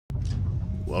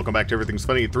Welcome back to Everything's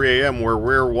Funny at 3 a.m. where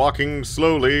we're walking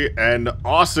slowly and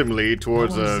awesomely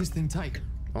towards How long does this thing take?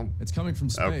 Oh. It's coming from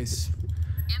space.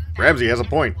 Ramsey has a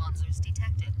point.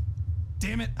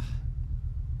 Damn it.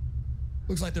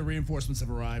 Looks like the reinforcements have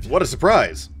arrived. What a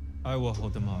surprise. I will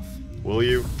hold them off. Will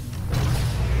you?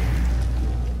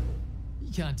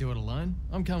 You can't do it alone.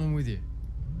 I'm coming with you.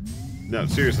 No,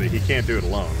 seriously, he can't do it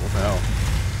alone. What the hell?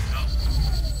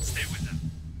 Stay with them.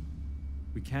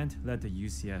 We can't let the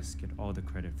UCS get all the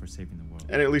credit for saving the world.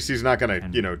 And at least he's not gonna,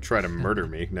 you know, try to murder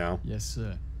me now. Yes,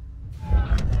 sir.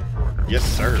 Yes,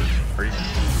 sir. Are you...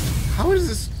 How is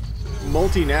this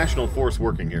multinational force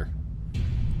working here?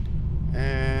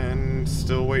 And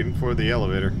still waiting for the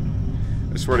elevator.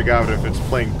 I swear to God, if it's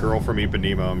playing Girl from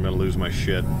Ipanema, I'm gonna lose my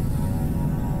shit.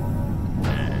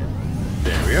 And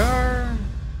there we are.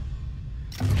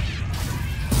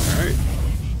 Alright.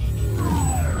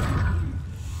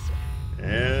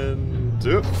 And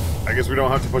I guess we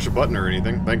don't have to push a button or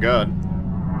anything. Thank God.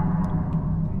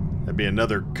 That'd be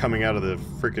another coming out of the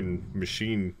freaking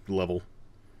machine level.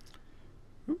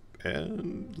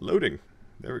 And loading.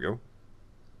 There we go.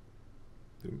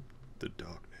 The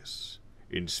darkness.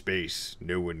 In space,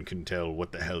 no one can tell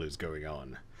what the hell is going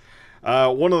on.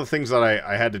 One of the things that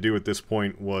I had to do at this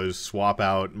point was swap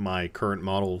out my current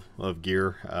model of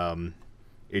gear.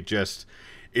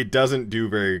 It doesn't do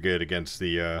very good against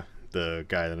the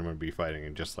guy that I'm going to be fighting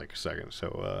in just like a second.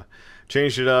 So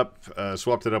changed it up,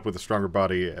 swapped it up with a stronger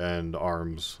body and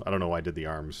arms. I don't know why I did the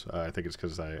arms. I think it's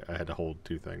because I had to hold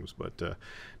two things, but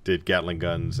did Gatling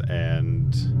guns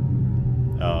and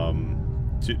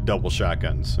double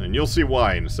shotguns, and you'll see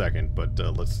why in a second. But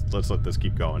let's let this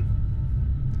keep going.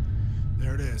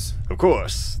 There it is. Of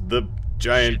course, the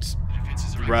giant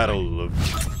rattle of.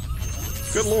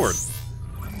 Good lord.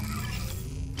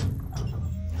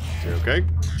 Okay.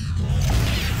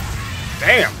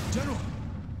 Damn. General.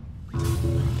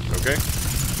 Okay.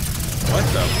 What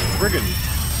the friggin'?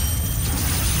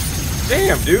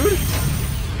 Damn, dude.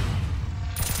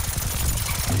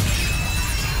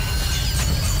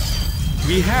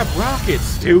 We have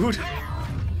rockets, dude.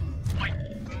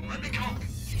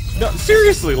 No,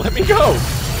 seriously, let me go.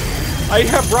 I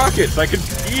have rockets. I could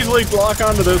easily lock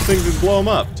onto those things and blow them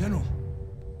up. General.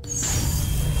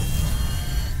 It's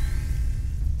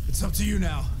up to you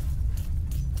now.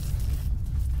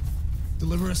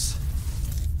 Deliver us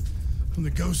from the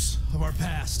ghosts of our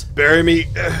past. Bury me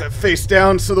face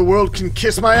down so the world can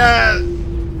kiss my ass.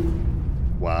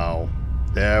 Wow.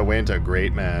 There went a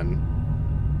great man.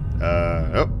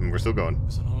 Oh, we're still going.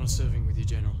 It's an honor serving with you,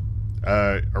 General.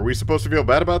 Are we supposed to feel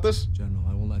bad about this? General,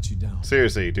 I won't let you down.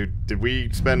 Seriously, dude, did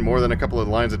we spend more than a couple of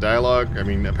lines of dialogue? I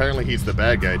mean, apparently he's the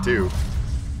bad guy, too.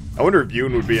 I wonder if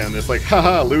Yoon would be on this, like,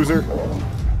 haha, loser.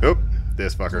 Oh,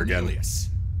 this fucker again. Cornelius.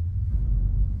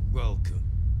 Welcome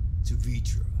to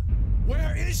Vitra.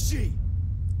 Where is she?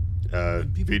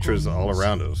 Vitra's all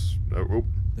around us. Oh.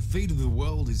 The fate of the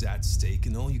world is at stake,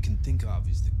 and all you can think of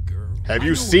is the girl. Have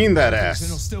you seen that ass? And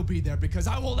it'll still be there because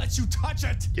I won't let you touch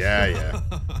it. Yeah.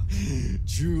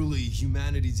 Truly,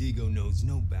 humanity's ego knows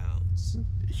no bounds.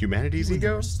 Humanity's You and the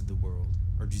ego? rest of the world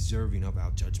are deserving of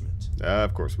our judgment.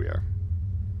 Of course we are.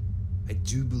 I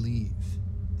do believe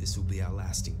this will be our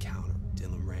last encounter,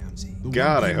 Dylan Ramsey.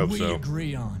 God, I hope we so.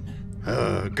 agree on.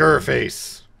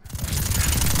 Gurface.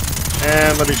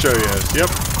 And let me show you. Yep.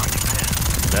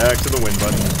 Back to the win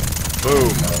button. Boom.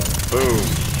 Boom.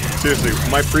 Seriously,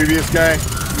 my previous guy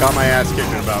got my ass kicked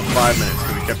in about 5 minutes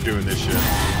because he kept doing this shit.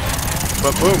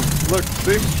 But boom. Look,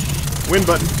 see? Win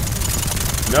button.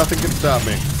 Nothing can stop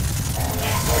me.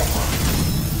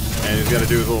 And he's got to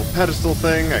do his little pedestal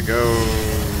thing. I go...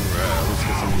 let's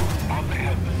get some...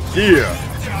 Yeah!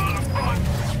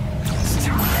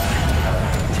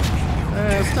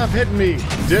 Stop hitting me,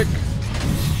 dick.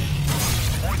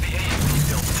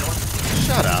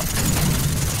 Shut up.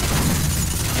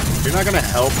 If you're not gonna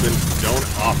help, then don't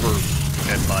offer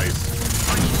advice.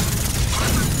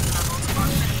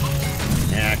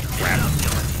 Ah, crap.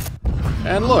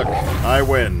 And look, I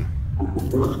win.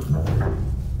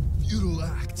 Futile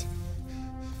act.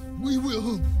 We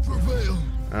will prevail.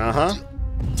 Uh-huh.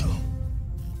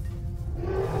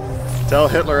 Tell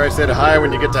Hitler I said hi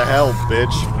when you get to hell,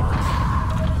 bitch.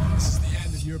 This is the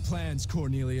end of your plans,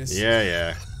 Cornelius.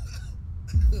 Yeah.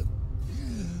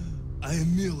 I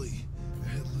am merely a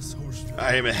headless horse.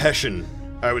 I am a Hessian.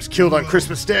 I was killed on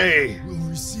Christmas Day. Will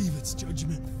receive its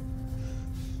judgment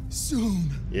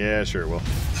soon. Yeah, sure will.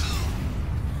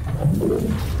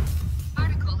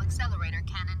 Particle accelerator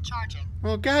cannon charging.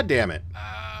 Well, goddamn it.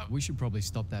 We should probably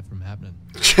stop that from happening.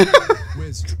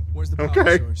 Wiz, where's the power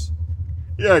Okay. source?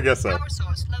 Yeah, I guess so. Power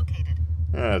source located.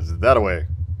 It's that away.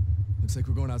 Looks like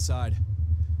we're going outside.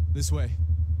 This way.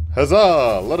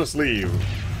 Huzzah! Let us leave.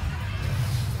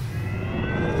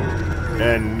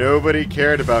 And nobody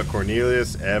cared about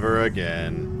Cornelius ever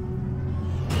again.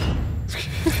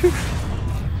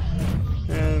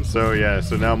 And so, yeah,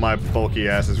 so now my bulky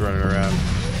ass is running around.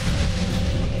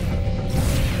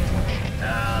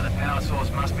 The power source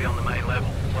must be on the main level.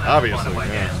 We'll have to find Obviously, a way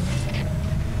yeah. down.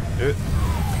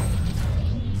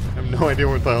 I have no idea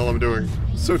what the hell I'm doing.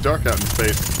 It's so dark out in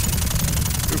space.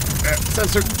 Oop,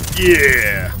 sensor.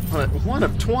 Yeah! 1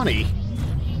 of 20?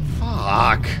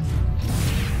 Fuck.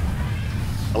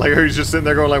 I like how he's just sitting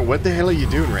there going like, what the hell are you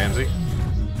doing, Ramsey?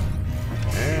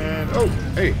 And, oh,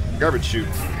 hey, garbage chute.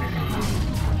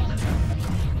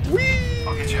 Whee!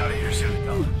 I'll get you out of here soon.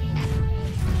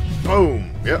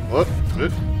 Boom! Yep, what?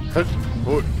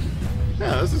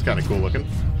 Yeah, this is kind of cool looking.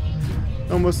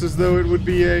 Almost as though it would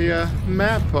be a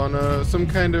map on some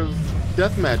kind of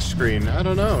deathmatch screen. I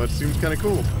don't know, it seems kind of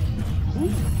cool.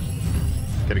 Ooh.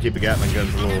 Gotta keep the Gatling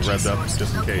guns a little revved up,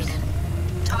 just in case.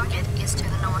 Target is to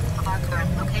the north of our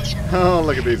current location. Oh,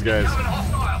 look at these guys.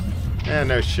 Hostile. Yeah,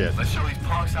 no shit. Let's show these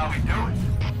punks how we do it.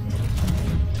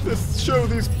 Let's show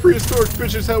these prehistoric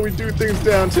bitches how we do things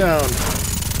downtown.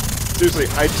 Seriously,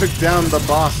 I took down the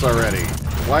boss already.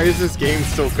 Why is this game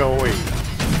still going?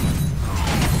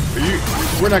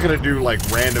 We're not gonna do like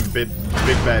random big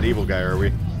bad evil guy, are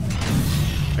we?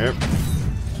 Yep.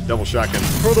 Double shotgun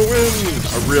for the win!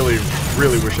 I really,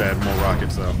 really wish I had more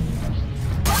rockets though.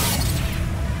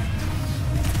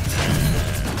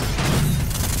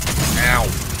 Ow!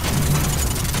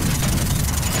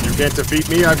 You can't defeat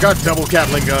me, I've got double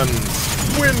Gatling guns!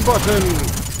 Win button!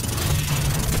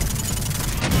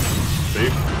 See?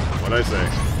 What'd I say?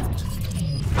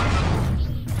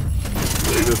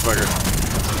 Look at this fucker.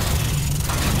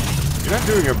 You're not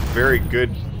doing a very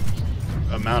good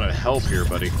amount of help here,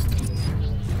 buddy.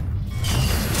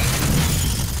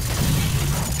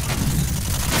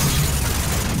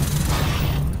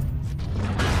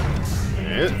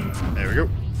 There we go.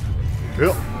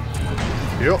 Yep.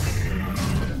 Yep.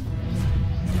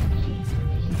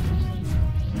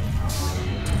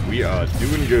 We are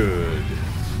doing good.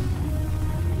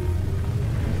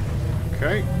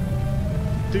 Okay.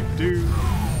 Doo-doo.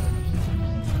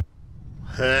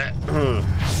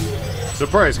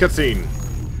 Surprise cutscene.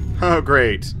 Oh,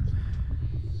 great.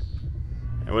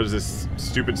 And what is this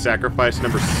stupid sacrifice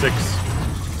number 6?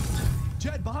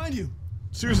 Jed, behind you.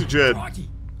 Seriously, Jed.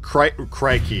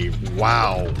 Crikey.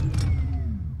 Wow.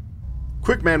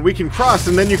 Quick, man, we can cross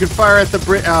and then you can fire at the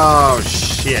bridge. Oh,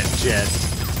 shit, Jed.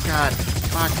 God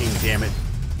fucking damn it.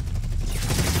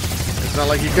 It's not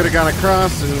like you could have gone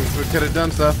across and we could have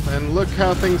done stuff. And look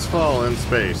how things fall in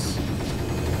space.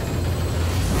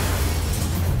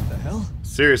 The hell?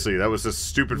 Seriously, that was a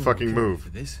stupid fucking move. For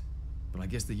this, but I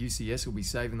guess the UCS will be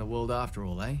saving the world after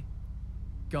all, eh?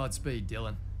 Godspeed,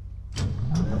 Dylan.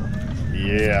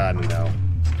 Yeah, I know.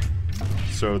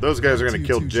 So those guys are gonna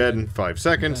kill Jed in 5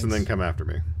 seconds and then come after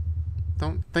me.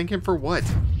 Don't thank him for what?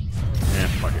 Eh,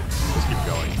 fuck it. Let's keep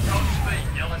going.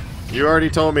 You already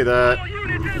told me that.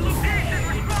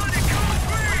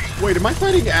 Wait, am I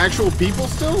fighting actual people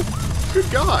still? Good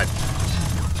God.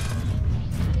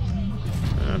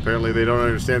 Apparently they don't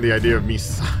understand the idea of me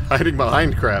hiding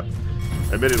behind crap.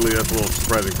 Admittedly, that's a little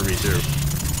surprising for me too.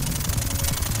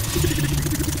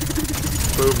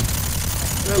 Boom.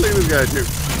 Yeah, look at this guy too.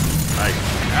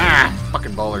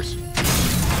 Fucking ballers.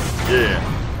 Yeah.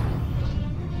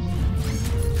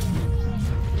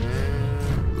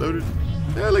 And loaded.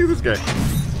 Yeah, look at this guy.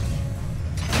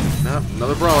 No,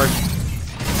 another brawler.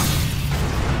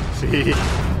 See?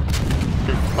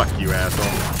 Fuck you,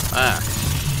 asshole.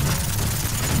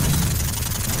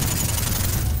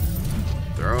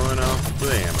 Throwing off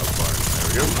the ammo bar. There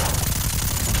we go.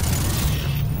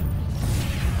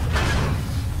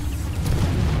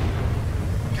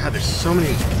 God, there's so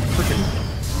many freaking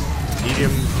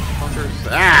medium fuckers.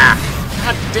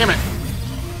 God damn it!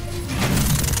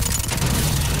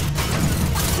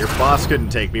 Your boss couldn't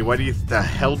take me. Why do you? The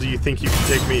hell do you think you can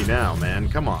take me now, man?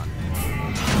 Come on.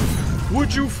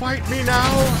 Would you fight me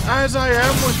now, as I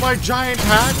am with my giant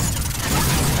hat?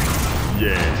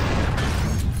 Yeah.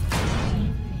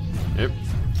 Yep.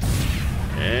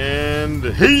 And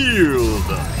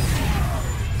healed.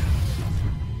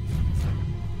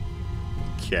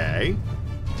 Okay.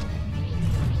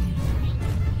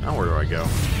 Now where do I go?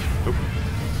 Oop.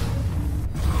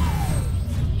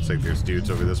 Looks like there's dudes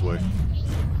over this way.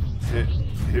 Yep.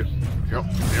 There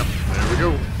we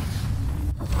go.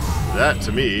 That,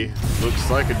 to me, looks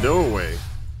like a doorway.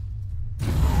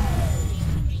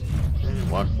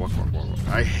 Walk.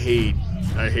 I hate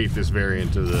I hate this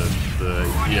variant of the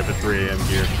you have a 3 a.m.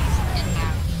 gear.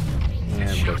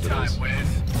 Yeah, but it is.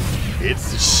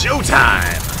 It's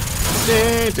showtime!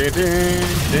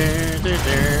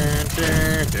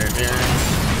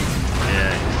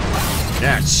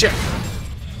 Yeah, shit!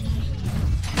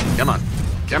 Come on.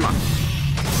 Come on.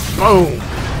 Boom!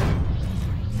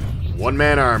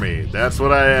 One-man army. That's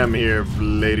what I am here,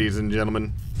 ladies and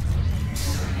gentlemen.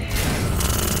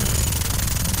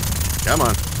 Come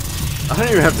on. I don't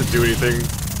even have to do anything.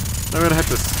 I'm gonna have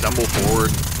to stumble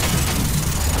forward.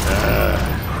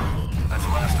 That's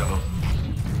the last of them.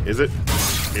 Is it?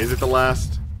 Is it the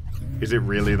last? Is it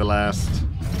really the last?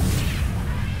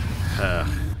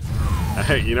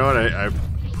 You know what? I'm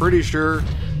pretty sure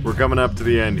we're coming up to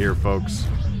the end here, folks.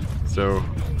 So,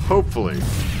 hopefully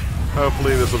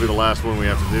this will be the last one we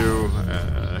have to do.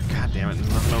 God damn it,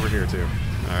 nothing over here too.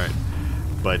 Alright.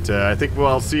 But I think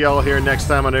I'll see y'all here next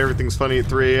time on Everything's Funny at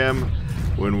 3 a.m.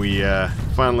 when we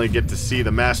finally get to see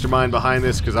the mastermind behind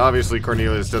this, because obviously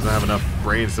Cornelius doesn't have enough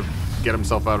brains to get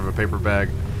himself out of a paper bag.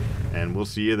 And we'll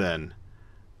see you then.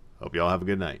 Hope y'all have a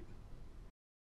good night.